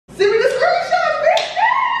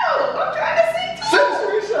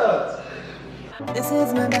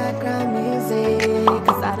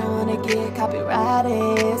hope you're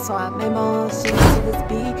ready. So I'm in motion to this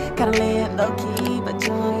beat, kinda laying low key, but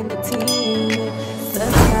join the team.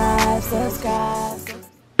 Subscribe, subscribe.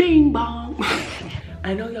 Bing bong.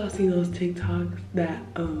 I know y'all see those TikToks that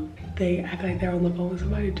they act like they're on the phone with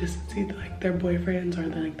somebody just to see like their boyfriends or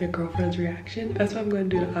their girlfriend's reaction. That's what I'm gonna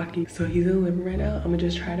do to Aki. So he's in the living room right now. I'm gonna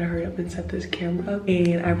just try to hurry up and set this camera up.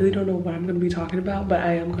 And I really don't know what I'm gonna be talking about, but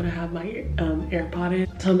I am gonna have my AirPod in.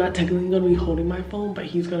 So I'm not technically gonna be holding my phone, but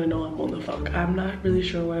he's gonna know I'm on the phone. I'm not really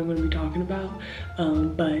sure what I'm gonna be talking about,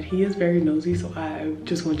 but he is very nosy, so I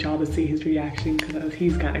just want y'all to see his reaction because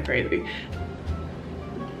he's kind of crazy.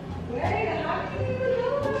 Wait, how can you even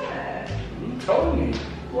know that? You told me.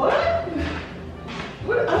 What?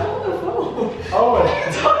 What? I'm on the phone. Oh. What are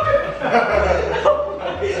you talking about?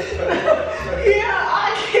 Yeah,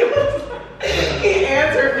 I can't. He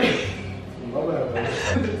answered me. My bad, man.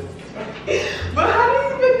 But how do you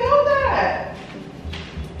even know that?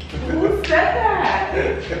 Who said that?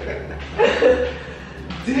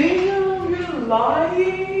 Damn, you're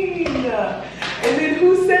lying. And then who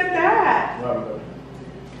said that? My bad.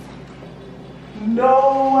 No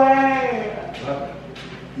way. My bad.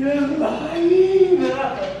 You're lying.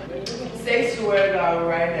 Say swear to God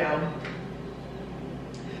right now.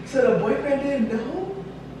 So the boyfriend didn't know?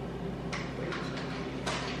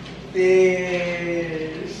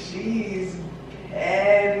 Bitch, she's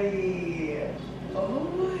petty. Oh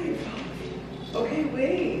my God. Okay,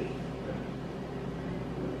 wait.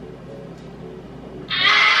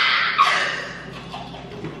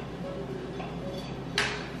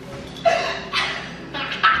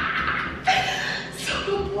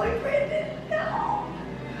 Boyfriend didn't know.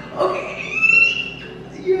 Okay.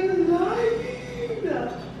 You're lying.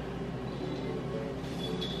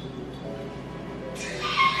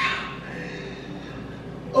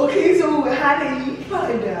 Okay, so how did you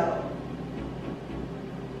find out?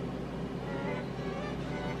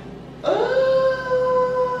 Oh,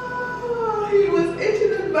 he was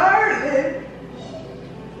itching and burning.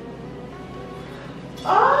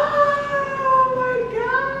 Oh my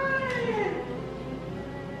God.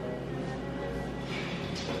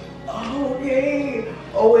 Okay.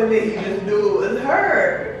 Oh, and then he just knew it was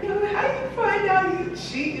her. You know, how you find out you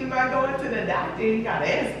cheating by going to the doctor? You got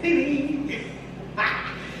Ethnicity.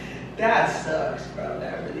 That sucks, bro.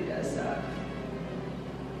 That really does suck.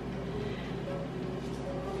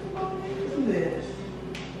 What is this?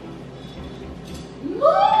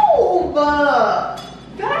 Move!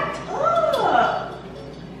 Back up!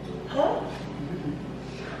 Huh?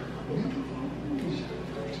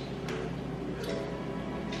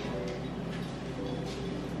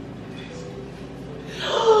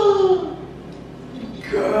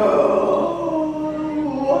 Girl,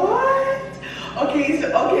 what? Okay,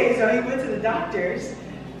 so he went to the doctor's.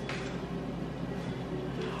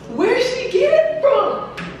 Where'd she get it from?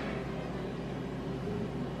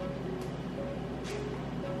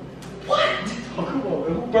 What? Oh, come on,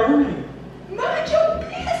 man. Who burning? Mind your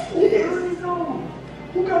business.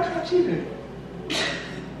 Who got caught cheating?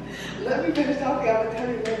 Let me finish talking. I'm gonna tell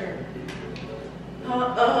you later.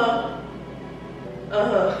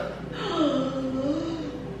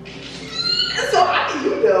 So how do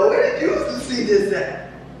you know? Where did you see this at?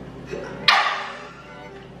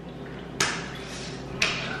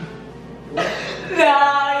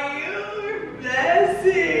 Nah, you're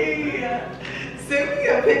messy. Send me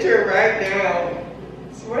a picture right now.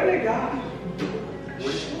 Swear to God.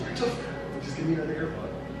 Just give me another AirPod.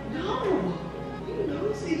 No. You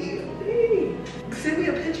nosy. Send me a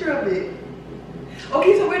picture of it.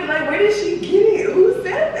 Okay, so where did she get it? Who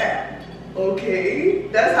said that? Okay,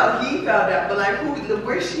 that's how he found out. But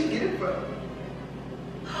where'd she get it from?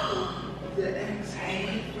 The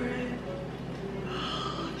ex-boyfriend.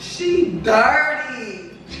 She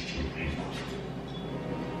dirty.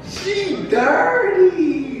 She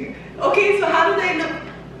dirty. Okay, so how do they know?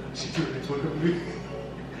 She took it with me.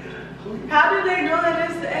 How do they know that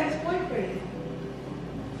it's the ex-boyfriend?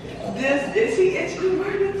 Is he itching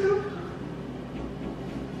murder too?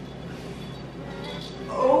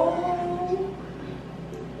 Oh.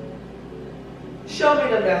 Show me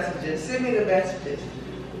the messages. Send me the messages.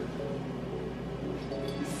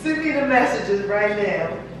 Send me the messages right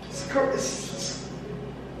now. Send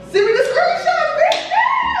me the screenshots right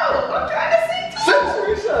now. I'm trying to see too. Send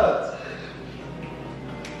screenshots.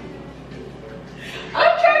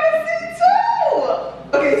 I'm trying to see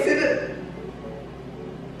too. Okay, send it.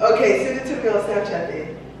 Okay, send it to me on Snapchat then.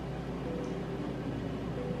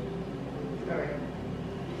 Alright.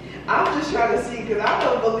 I'm just trying to see because I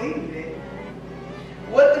don't believe it.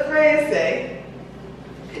 What the friends say?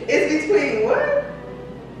 It's between what?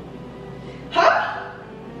 Huh?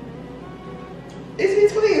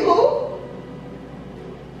 It's between who?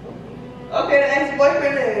 Okay, the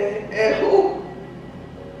ex-boyfriend and who?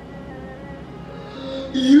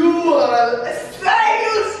 You are, say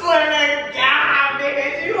you swear to God, nigga,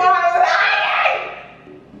 you are lying!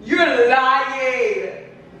 You're lying!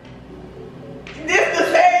 This the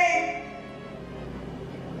same?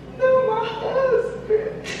 No, my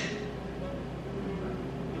husband.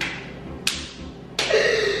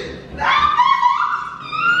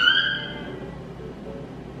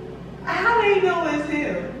 How they know it's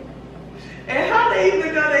him? And how they even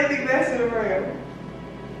know they be messing around?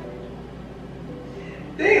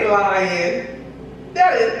 They lying.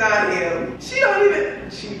 That is not him. She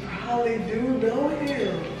probably do know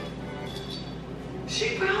him.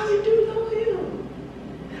 She probably do know him.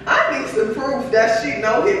 I need some proof that she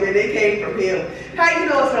know him and it came from him. How you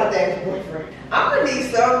know it's not that ex-boyfriend? I'm gonna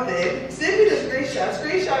need something. Send me the screenshot.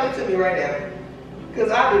 Screenshot it to me right now. Because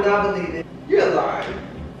I do not believe it. You're lying.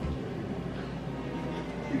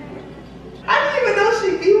 I didn't even know she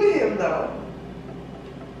be with him though.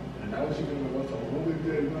 And now what you doing about the only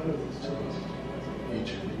day about it is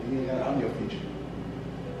feature. I'm your feature.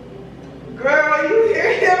 Girl, you hear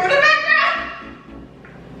him in the background?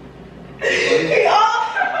 He all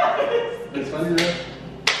It's funny that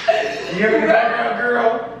you hear me in the background, girl.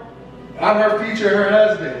 I'm her feature, her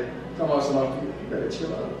husband. Come on, son. You better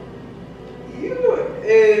chill out. You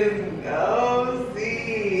is nosy.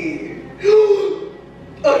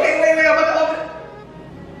 Okay, wait, I'm about to open it.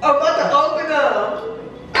 I'm about to open up.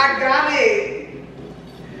 I got it.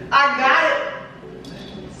 I got it.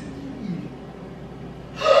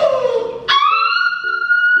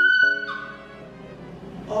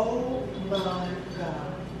 Oh my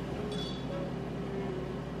God.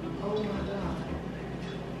 Oh my God.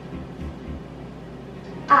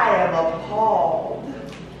 I am appalled.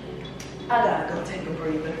 I gotta go take a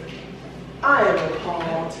breather. I am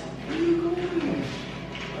appalled. Where are you going?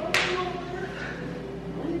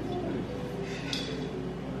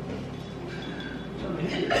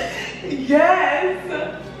 Yes.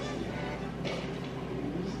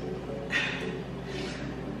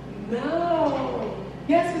 No.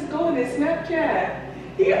 Yes, it's going to Snapchat.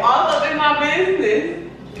 He all up in my business.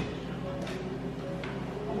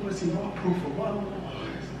 I want to see more proof of what?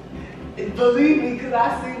 Believe me, because I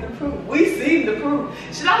seen the proof. We seen the proof.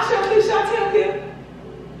 Should I show him? Should I tell him?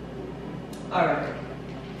 All right.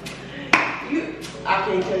 I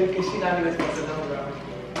can't tell you because she's not even supposed to know, bro.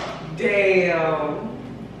 Damn.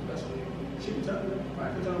 That's what she can tell you. I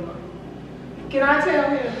can tell her. Can I tell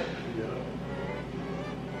him?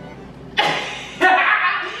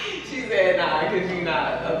 Yeah. She said nah, because you're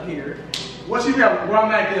not up here. What you got? Where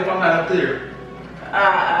I'm at if I'm not up there?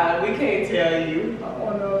 We can't tell you. I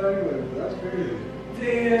want to know anyway, but that's crazy.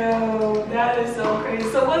 Damn, that is so crazy.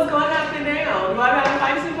 So what's going to happen now? Do I gotta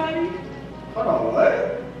fight somebody? Hold on, what?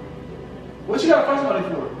 What you got to fight somebody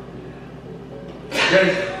for?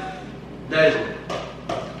 DeJha.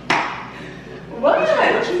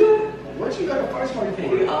 What you got to fight somebody for?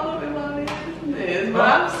 You all up in my business, but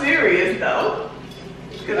I'm serious though.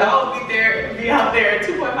 Cause I'll be out there in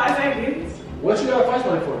 2.5 seconds. What you got to fight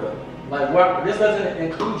somebody for though? Like what? This doesn't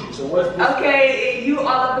include you. So what's this? Okay, you all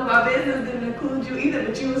up in my business didn't include you either,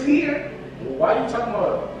 but you was here. Well, why are you talking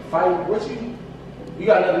about fighting? What you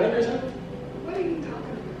got another nigga or something? What are you talking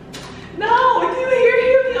about? No, if you hear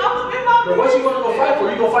him, you all up in my business. But what you want to go fight for?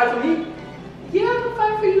 You gonna fight for me? Yeah, I can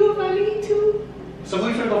fight for you if I need to. So who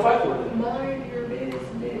you finna go fight for then? Mind your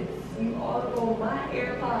business. You all on my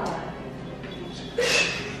AirPod.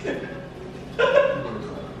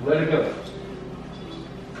 Let it go.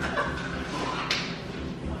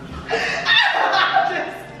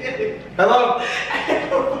 Just kidding. Hello? Ain't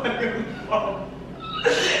nobody on the phone.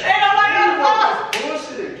 Ain't nobody on the phone.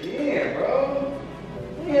 Bullshit again, bro.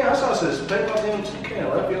 Yeah, I saw this play my damn 2K.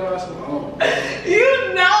 Let me ask alone. You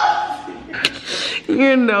nosy.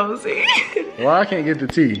 You're nosy. Well, I can't get the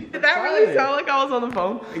tea. Did that really sound like I was on the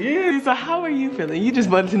phone? Yeah. So how are you feeling? You just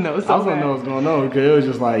wanted to know so I was gonna know what's going on because it was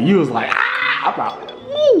just like, you was like, ah! I thought,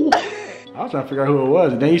 woo! I was trying to figure out who it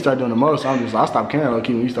was. And then you started doing the most, so I stopped caring low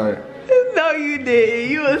key when you started. No, you didn't.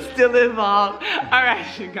 You were still involved. All right,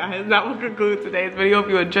 you guys. That will conclude today's video. If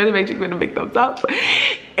you enjoyed it, make sure you give it a big thumbs up.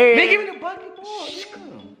 And Man, give me the bucket ball.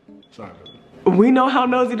 Sorry, baby. We know how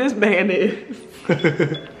nosy this man is.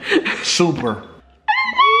 Super.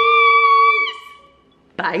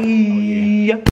 Bye. Oh, yeah.